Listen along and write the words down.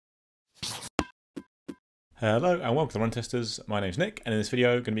Hello and welcome to Run Testers. My name's Nick, and in this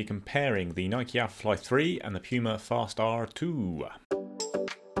video I'm going to be comparing the Nike Alphafly 3 and the Puma Fast-R 2.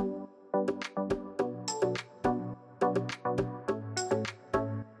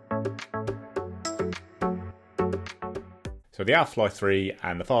 So the Alphafly 3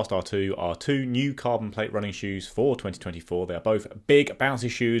 and the Fast-R 2 are two new carbon plate running shoes for 2024. They are both big, bouncy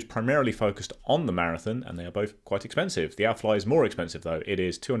shoes, primarily focused on the marathon, and they are both quite expensive. The Alphafly is more expensive though. It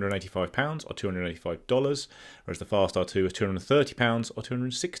is £285 or $285, whereas the Fast-R 2 is £230 or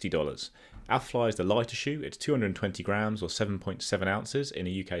 $260. Alphafly is the lighter shoe. It's 220 grams or 7.7 ounces in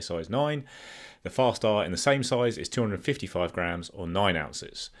a UK size 9. The Fast-R in the same size is 255 grams or 9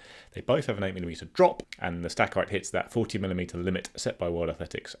 ounces. They both have an 8mm drop, and the stack height hits that 40mm limit set by World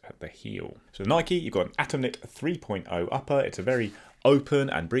Athletics at the heel. So the Nike, you've got an Atom Knit 3.0 upper. It's a very open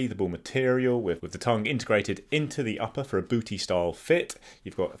and breathable material with the tongue integrated into the upper for a booty style fit.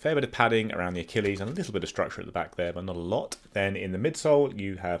 You've got a fair bit of padding around the Achilles and a little bit of structure at the back there, but not a lot. Then in the midsole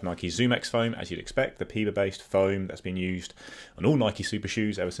you have Nike ZoomX foam, as you'd expect, the Puma based foam that's been used on all Nike super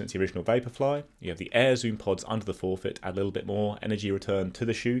shoes ever since the original Vaporfly. You have the Air Zoom pods under the forefoot, add a little bit more energy return to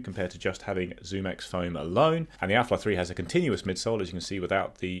the shoe compared to just having ZoomX foam alone. And the Alphafly 3 has a continuous midsole, as you can see,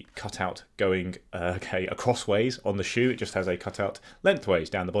 without the cutout going acrossways on the shoe. It just has a cutout lengthways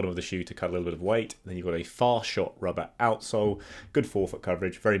down the bottom of the shoe to cut a little bit of weight. Then you've got a fast shot rubber outsole, good forefoot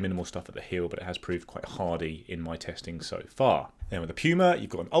coverage, very minimal stuff at the heel, but it has proved quite hardy in my testing so far. Then with the Puma, you've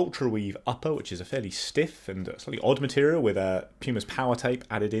got an ultra weave upper, which is a fairly stiff and slightly odd material with Puma's power tape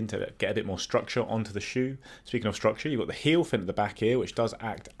added in to get a bit more structure onto the shoe. Speaking of structure, you've got the heel fin at the back here, which does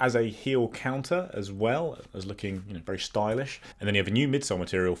act as a heel counter as well as looking very stylish. And then you have a new midsole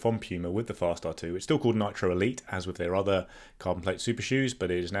material from Puma with the Fast-R 2. It's still called Nitro Elite, as with their other carbon plate super shoes,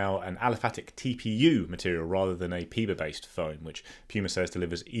 but it is now an aliphatic TPU material rather than a Puma-based foam, which Puma says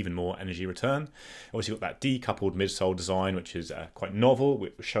delivers even more energy return. Obviously, you've got that decoupled midsole design, which is quite novel,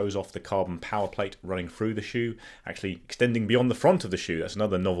 which shows off the carbon power plate running through the shoe, actually extending beyond the front of the shoe. That's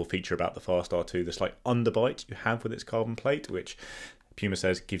another novel feature about the Fast-R 2, the slight underbite you have with its carbon plate, which Puma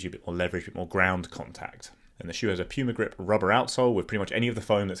says gives you a bit more leverage, a bit more ground contact. And the shoe has a Puma Grip rubber outsole with pretty much any of the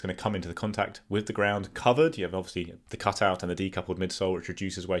foam that's going to come into the contact with the ground covered. You have obviously the cutout and the decoupled midsole, which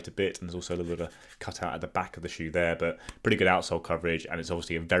reduces weight a bit, and there's also a little bit of cutout at the back of the shoe there, but pretty good outsole coverage, and it's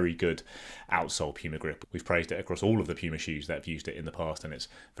obviously a very good outsole Puma Grip. We've praised it across all of the Puma shoes that have used it in the past, and it's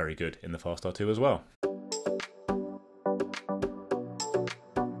very good in the Fast-R 2 as well.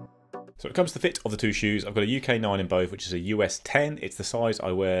 So when it comes to the fit of the two shoes, I've got a UK 9 in both, which is a US 10. It's the size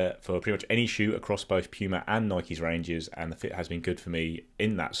I wear for pretty much any shoe across both Puma and Nike's ranges, and the fit has been good for me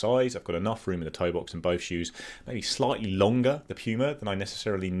in that size. I've got enough room in the toe box in both shoes, maybe slightly longer, the Puma, than I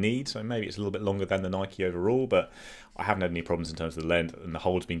necessarily need, so maybe it's a little bit longer than the Nike overall, but I haven't had any problems in terms of the length, and the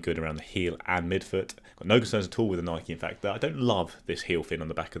hold's been good around the heel and midfoot. Got no concerns at all with the Nike, in fact. I don't love this heel fin on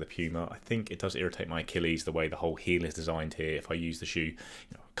the back of the Puma. I think it does irritate my Achilles the way the whole heel is designed here if I use the shoe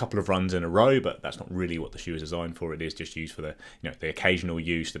a couple of runs in a row, but that's not really what the shoe is designed for. It is just used for the the occasional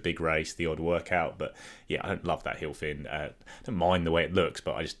use, the big race, the odd workout. But yeah, I don't love that heel fin. I don't mind the way it looks,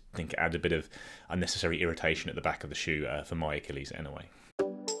 but I just think it adds a bit of unnecessary irritation at the back of the shoe for my Achilles anyway.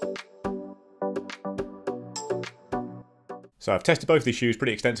 So I've tested both of these shoes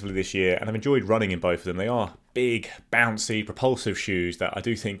pretty extensively this year, and I've enjoyed running in both of them. They are big, bouncy, propulsive shoes that I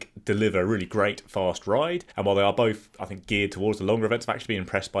do think deliver a really great fast ride. And while they are both, I think, geared towards the longer events, I've actually been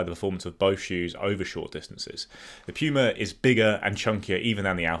impressed by the performance of both shoes over short distances. The Puma is bigger and chunkier even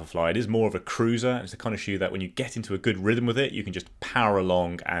than the Alphafly. It is more of a cruiser, and it's the kind of shoe that when you get into a good rhythm with it, you can just power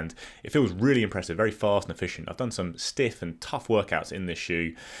along, and it feels really impressive, very fast and efficient. I've done some stiff and tough workouts in this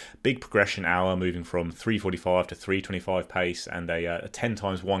shoe. Big progression hour, moving from 3:45 to 3:25 pace, and a 10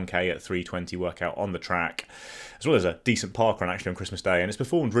 times 1K at 3:20 workout on the track, as well as a decent park run actually on Christmas Day, and it's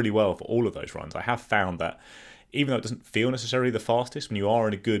performed really well for all of those runs. I have found that even though it doesn't feel necessarily the fastest, when you are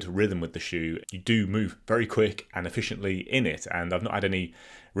in a good rhythm with the shoe, you do move very quick and efficiently in it, and I've not had any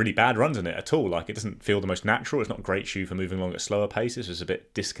really bad runs in it at all. Like, it doesn't feel the most natural. It's not a great shoe for moving along at slower paces. It's a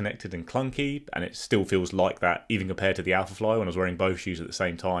bit disconnected and clunky, and it still feels like that even compared to the Alphafly when I was wearing both shoes at the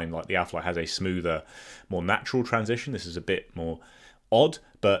same time. Like, the Alphafly has a smoother, more natural transition. This is a bit more odd,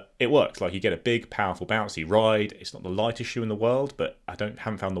 but it works. Like, you get a big, powerful, bouncy ride. It's not the lightest shoe in the world, but I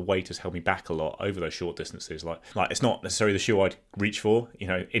haven't found the weight has held me back a lot over those short distances. Like it's not necessarily the shoe I'd reach for,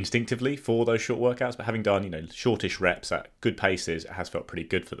 instinctively for those short workouts, but having done, shortish reps at good paces, it has felt pretty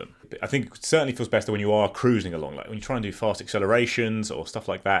good for them. I think it certainly feels better when you are cruising along. Like when you try and do fast accelerations or stuff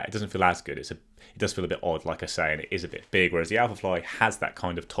like that, it doesn't feel as good. It does feel a bit odd, like I say, and it is a bit big, whereas the Alphafly has that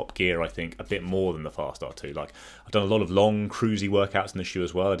kind of top gear, I think, a bit more than the Fast-R 2. Like, I've done a lot of long, cruisy workouts in the shoe as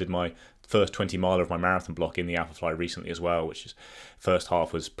as well. I did my first 20 miler of my marathon block in the Alphafly recently as well, which is first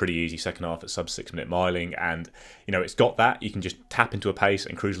half was pretty easy, second half at sub 6 minute miling, and you know, it's got that, you can just tap into a pace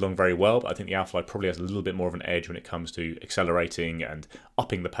and cruise along very well. But I think the Alphafly probably has a little bit more of an edge when it comes to accelerating and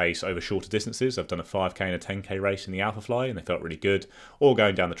upping the pace over shorter distances. I've done a 5k and a 10k race in the Alphafly and they felt really good. Or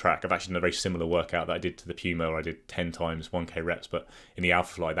going down the track, I've actually done a very similar workout that I did to the Puma, where I did 10 times 1k reps, but in the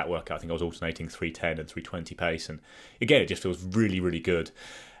Alphafly, that workout, I think I was alternating 310 and 320 pace, and again, it just feels really, really good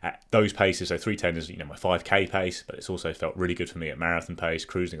at those paces. So 310 is, you know, my 5k pace, but it's also felt really good for me at marathon pace,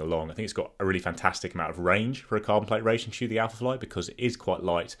 cruising along. I think it's got a really fantastic amount of range for a carbon plate racing shoe, the Alphafly, because it is quite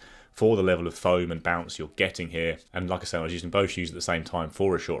light for the level of foam and bounce you're getting here. And like I said, I was using both shoes at the same time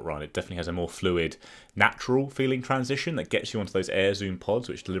for a short run. It definitely has a more fluid, natural feeling transition that gets you onto those air zoom pods,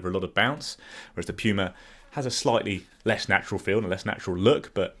 which deliver a lot of bounce, whereas the Puma has a slightly less natural feel and a less natural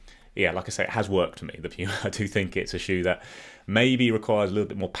look. But yeah, like I say, it has worked for me, the Puma. I do think it's a shoe that maybe requires a little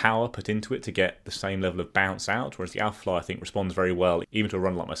bit more power put into it to get the same level of bounce out, whereas the Alphafly, I think, responds very well, even to a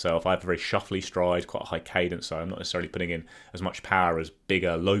runner like myself. I have a very shuffly stride, quite a high cadence, so I'm not necessarily putting in as much power as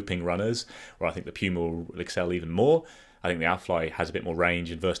bigger, loping runners, where I think the Puma will excel even more. I think the Alphafly has a bit more range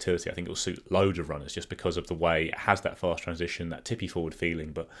and versatility. I think it will suit loads of runners just because of the way it has that fast transition, that tippy forward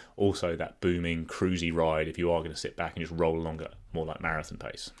feeling, but also that booming, cruisy ride if you are going to sit back and just roll along at more like marathon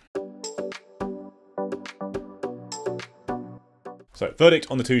pace. So, verdict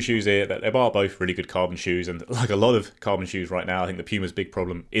on the two shoes here, that they are both really good carbon shoes, and like a lot of carbon shoes right now, I think the Puma's big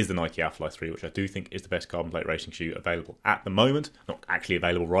problem is the Nike Alphafly 3, which I do think is the best carbon plate racing shoe available at the moment. Not actually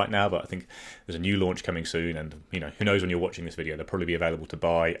available right now, but I think there's a new launch coming soon, and you know, who knows when you're watching this video, they'll probably be available to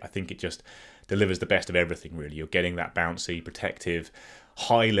buy. I think it just delivers the best of everything, really. You're getting that bouncy, protective,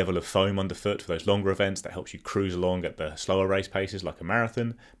 high level of foam underfoot for those longer events that helps you cruise along at the slower race paces like a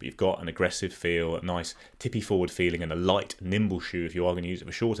marathon, but you've got an aggressive feel, a nice tippy forward feeling, and a light, nimble shoe if you are going to use it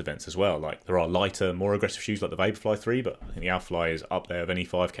for short events as well. Like, there are lighter, more aggressive shoes like the Vaporfly 3, but I think the Alphafly is up there of any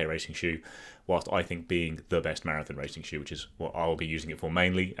 5k racing shoe, whilst I think being the best marathon racing shoe, which is what I'll be using it for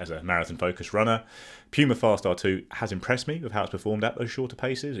mainly as a marathon focused runner. Puma Fast-R 2 has impressed me with how it's performed at those shorter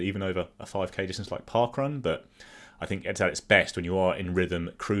paces, even over a 5k distance like parkrun, but I think it's at its best when you are in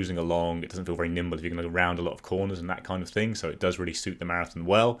rhythm, cruising along. It doesn't feel very nimble if you're going to go around a lot of corners and that kind of thing, so it does really suit the marathon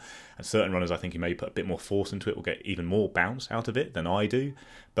well. And certain runners, I think, you may put a bit more force into it will get even more bounce out of it than I do.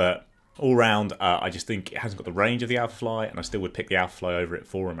 But all round, I just think it hasn't got the range of the Alphafly, and I still would pick the Alphafly over it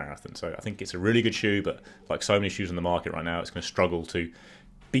for a marathon. So I think it's a really good shoe, but like so many shoes on the market right now, it's going to struggle to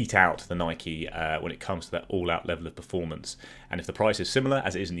beat out the Nike when it comes to that all-out level of performance. And if the price is similar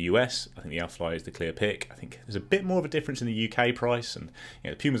as it is in the US, I think the Alphafly is the clear pick. I think there's a bit more of a difference in the UK price, and you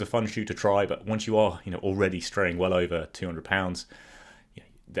know, the Puma's a fun shoe to try, but once you are, you know, already straying well over £200, you know,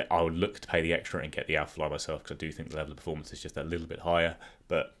 that I would look to pay the extra and get the Alphafly myself, because I do think the level of performance is just a little bit higher.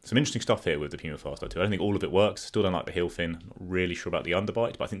 But some interesting stuff here with the Puma Fast-R 2. I don't think all of it works. Still don't like the heel fin. Not really sure about the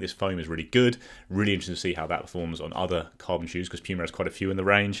underbite, but I think this foam is really good. Really interesting to see how that performs on other carbon shoes, because Puma has quite a few in the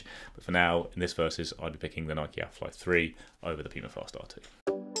range. But for now, in this versus, I'd be picking the Nike Alphafly 3 over the Puma Fast-R 2.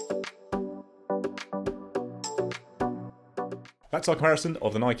 That's our comparison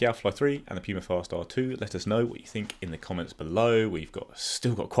of the Nike Alphafly 3 and the Puma Fast-R 2. Let us know what you think in the comments below. We've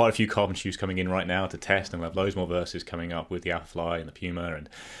still got quite a few carbon shoes coming in right now to test, and we'll have loads more verses coming up with the Alphafly and the Puma, and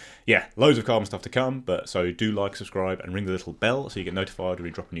yeah, loads of carbon stuff to come. But so do like, subscribe, and ring the little bell so you get notified when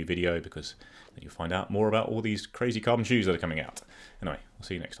we drop a new video, because then you'll find out more about all these crazy carbon shoes that are coming out. Anyway, I'll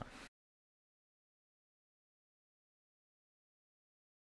see you next time.